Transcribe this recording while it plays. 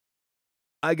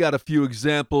I got a few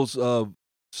examples of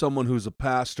someone who's a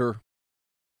pastor.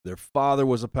 Their father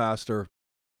was a pastor.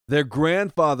 Their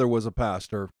grandfather was a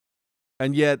pastor.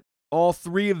 And yet, all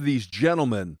three of these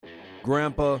gentlemen,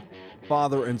 grandpa,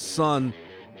 father, and son,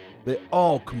 they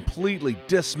all completely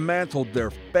dismantled their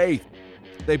faith.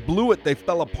 They blew it. They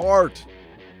fell apart.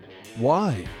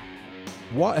 Why?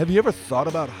 Why? Have you ever thought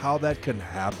about how that can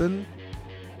happen?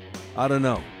 I don't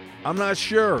know. I'm not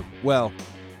sure. Well,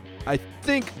 I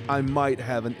think I might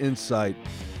have an insight,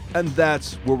 and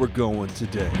that's where we're going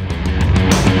today.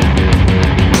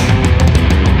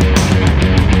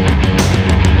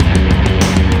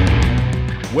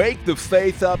 Wake the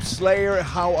faith up, Slayer.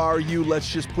 How are you? Let's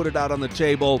just put it out on the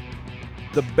table.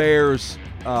 The Bears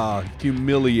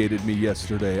humiliated me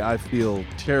yesterday. I feel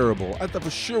terrible. I thought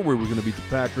for sure we were going to beat the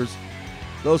Packers.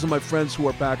 Those are my friends who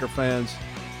are Packer fans.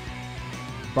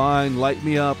 Fine, light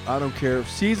me up. I don't care.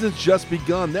 Season's just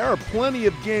begun. There are plenty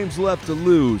of games left to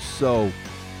lose, so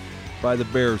by the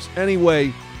Bears.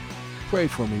 Anyway, pray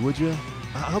for me, would you?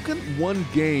 How can one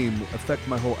game affect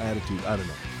my whole attitude? I don't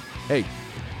know. Hey,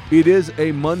 it is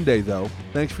a Monday, though.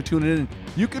 Thanks for tuning in.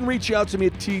 You can reach out to me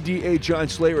at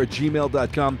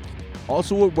tdagiantslayer@gmail.com.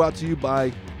 Also, we're brought to you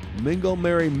by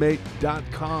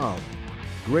minglemarrymate.com.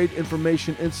 Great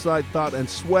information, insight, thought, and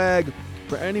swag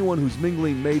for anyone who's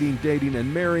mingling, mating, dating,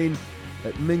 and marrying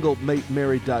at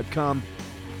minglematemarry.com.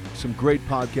 Some great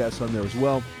podcasts on there as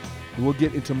well. And we'll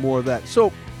get into more of that.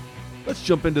 So let's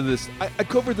jump into this. I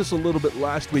covered this a little bit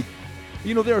last week.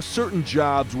 You know, there are certain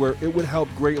jobs where it would help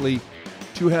greatly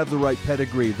to have the right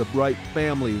pedigree, the right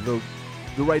family, the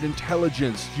right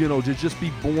intelligence, you know, to just be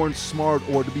born smart,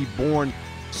 or to be born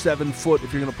 7 foot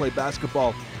if you're going to play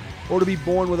basketball, or to be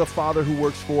born with a father who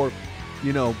works for,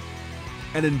 you know,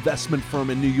 an investment firm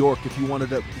in New York if you wanted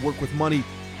to work with money.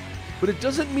 But it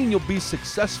doesn't mean you'll be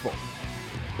successful.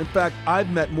 In fact, I've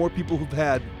met more people who've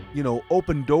had, you know,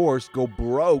 open doors go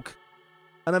broke,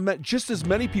 and I've met just as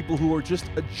many people who are just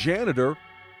a janitor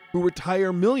who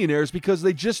retire millionaires because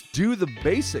they just do the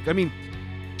basic. I mean,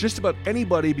 just about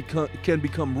anybody can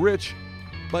become rich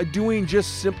by doing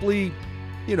just simply,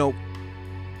 you know,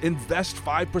 invest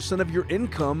 5% of your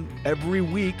income every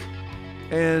week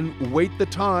and wait the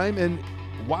time, and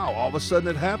wow, all of a sudden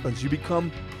it happens. You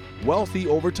become wealthy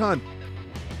over time.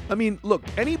 I mean, look,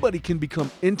 anybody can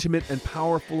become intimate and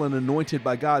powerful and anointed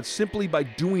by God simply by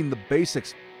doing the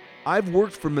basics. I've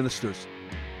worked for ministers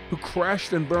who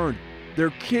crashed and burned.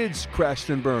 Their kids crashed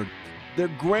and burned. Their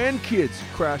grandkids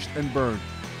crashed and burned.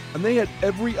 And they had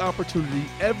every opportunity,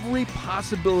 every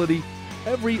possibility,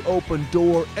 every open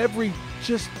door, every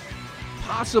just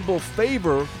possible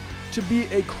favor to be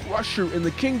a crusher in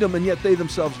the kingdom, and yet they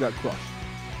themselves got crushed.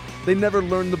 They never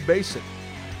learned the basic.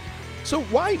 So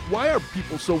why are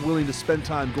people so willing to spend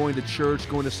time going to church,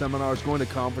 going to seminars, going to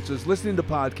conferences, listening to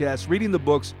podcasts, reading the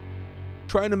books,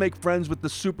 trying to make friends with the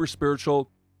super spiritual?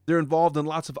 They're involved in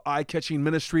lots of eye-catching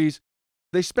ministries.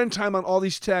 They spend time on all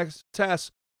these tasks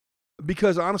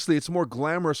because, honestly, it's more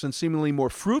glamorous and seemingly more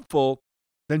fruitful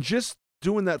than just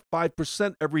doing that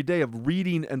 5% every day of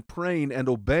reading and praying and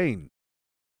obeying.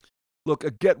 Look,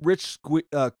 a get-rich-quick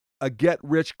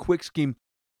scheme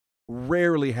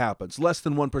rarely happens, less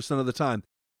than 1% of the time.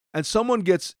 And someone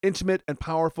gets intimate and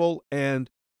powerful and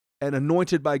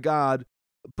anointed by God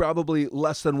probably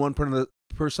less than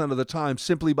 1% of the time,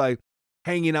 simply by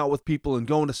hanging out with people and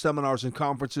going to seminars and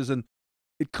conferences. And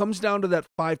it comes down to that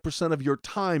 5% of your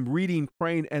time reading,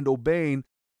 praying, and obeying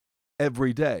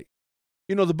every day.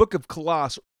 You know, the book of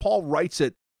Colossians, Paul writes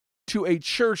it to a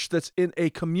church that's in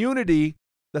a community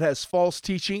that has false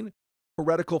teaching,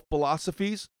 heretical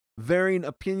philosophies, varying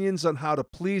opinions on how to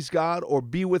please God or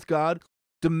be with God,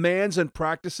 demands and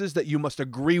practices that you must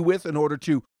agree with in order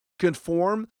to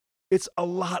conform. It's a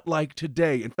lot like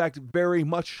today. In fact, very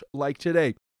much like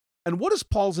today. And what is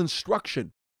Paul's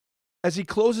instruction? As he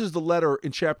closes the letter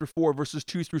in chapter 4, verses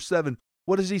 2 through 7,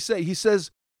 what does he say? He says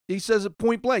it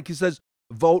point blank. He says,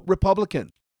 vote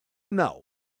Republican. No.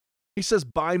 He says,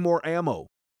 buy more ammo.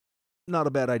 Not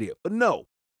a bad idea, but no.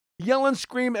 Yell and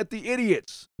scream at the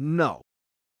idiots. No.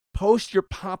 Post your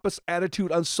pompous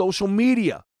attitude on social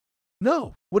media.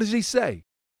 No. What does he say?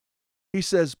 He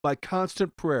says, by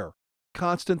constant prayer,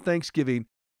 constant thanksgiving,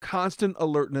 constant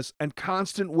alertness, and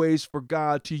constant ways for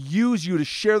God to use you to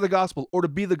share the gospel or to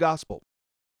be the gospel.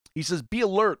 He says, be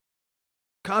alert,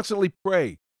 constantly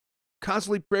pray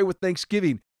with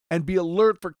thanksgiving, and be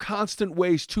alert for constant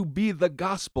ways to be the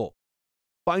gospel.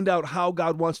 Find out how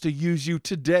God wants to use you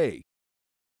today.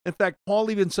 In fact,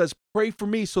 Paul even says, pray for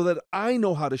me so that I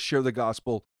know how to share the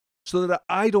gospel, so that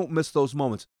I don't miss those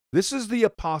moments. This is the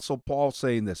Apostle Paul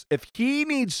saying this. If he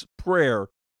needs prayer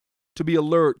to be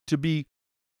alert, to be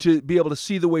to be able to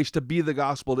see the ways to be the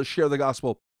gospel, to share the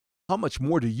gospel, how much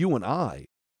more do you and I?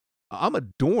 I'm a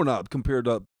doorknob compared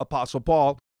to Apostle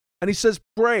Paul. And he says,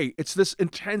 pray. It's this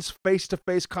intense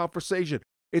face-to-face conversation.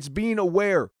 It's being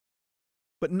aware,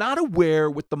 but not aware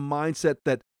with the mindset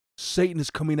that Satan is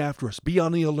coming after us. Be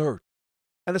on the alert.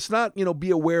 And it's not, be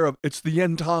aware of it's the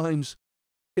end times.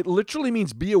 It literally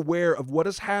means be aware of what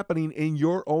is happening in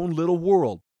your own little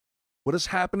world. What is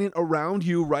happening around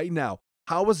you right now?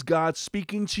 How is God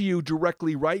speaking to you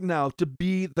directly right now to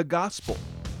be the gospel?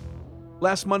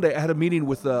 Last Monday, I had a meeting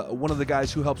with one of the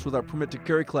guys who helps with our Permit to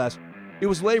Carry class. It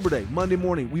was Labor Day, Monday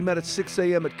morning. We met at 6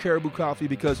 a.m. at Caribou Coffee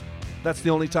because that's the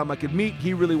only time I could meet.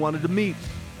 He really wanted to meet.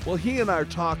 Well, he and I are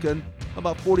talking.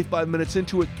 About 45 minutes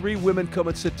into it, 3 women come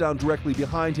and sit down directly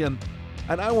behind him.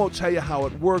 And I won't tell you how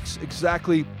it works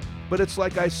exactly, but it's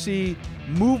like I see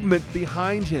movement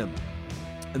behind him.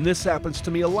 And this happens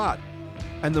to me a lot.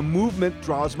 And the movement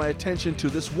draws my attention to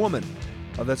this woman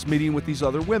that's meeting with these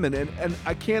other women. And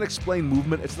I can't explain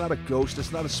movement. It's not a ghost.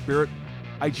 It's not a spirit.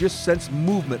 I just sense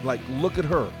movement, like, look at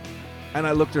her. And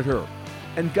I looked at her.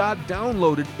 And God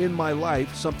downloaded in my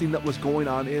life something that was going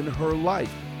on in her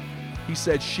life. He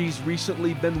said she's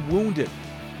recently been wounded.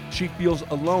 She feels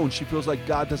alone. She feels like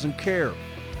God doesn't care.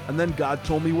 And then God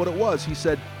told me what it was. He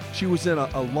said she was in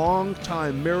a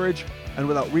long-time marriage, and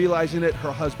without realizing it,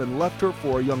 her husband left her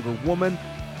for a younger woman.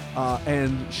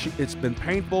 It's been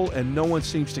painful, and no one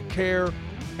seems to care,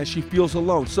 and she feels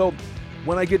alone. So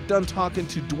when I get done talking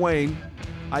to Dwayne,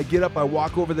 I get up, I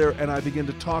walk over there, and I begin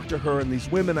to talk to her and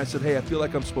these women. I said, hey, I feel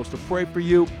like I'm supposed to pray for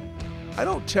you. I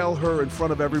don't tell her in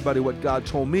front of everybody what God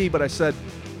told me, but I said,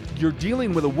 you're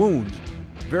dealing with a wound,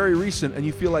 very recent, and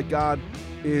you feel like God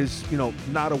is,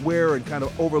 not aware and kind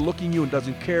of overlooking you and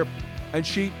doesn't care. And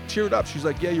she teared up. She's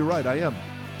like, yeah, you're right, I am.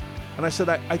 And I said,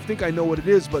 I think I know what it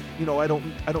is, but, I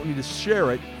don't need to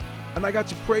share it. And I got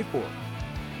to pray for her.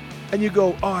 And you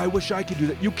go, oh, I wish I could do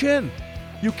that. You can.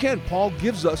 Paul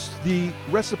gives us the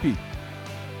recipe.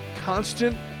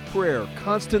 Constant prayer,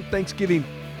 constant thanksgiving,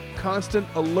 constant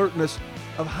alertness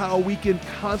of how we can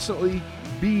constantly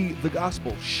be the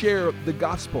gospel, share the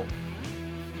gospel.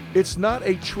 It's not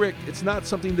a trick. It's not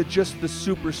something that just the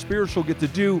super spiritual get to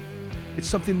do. It's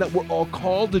something that we're all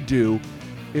called to do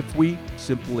if we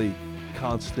simply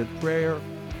constant prayer,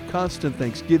 constant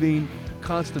thanksgiving,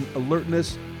 constant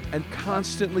alertness, and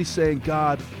constantly saying,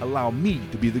 God, allow me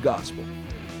to be the gospel.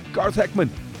 Garth Heckman,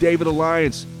 David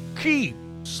Alliance, keep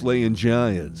slaying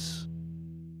giants.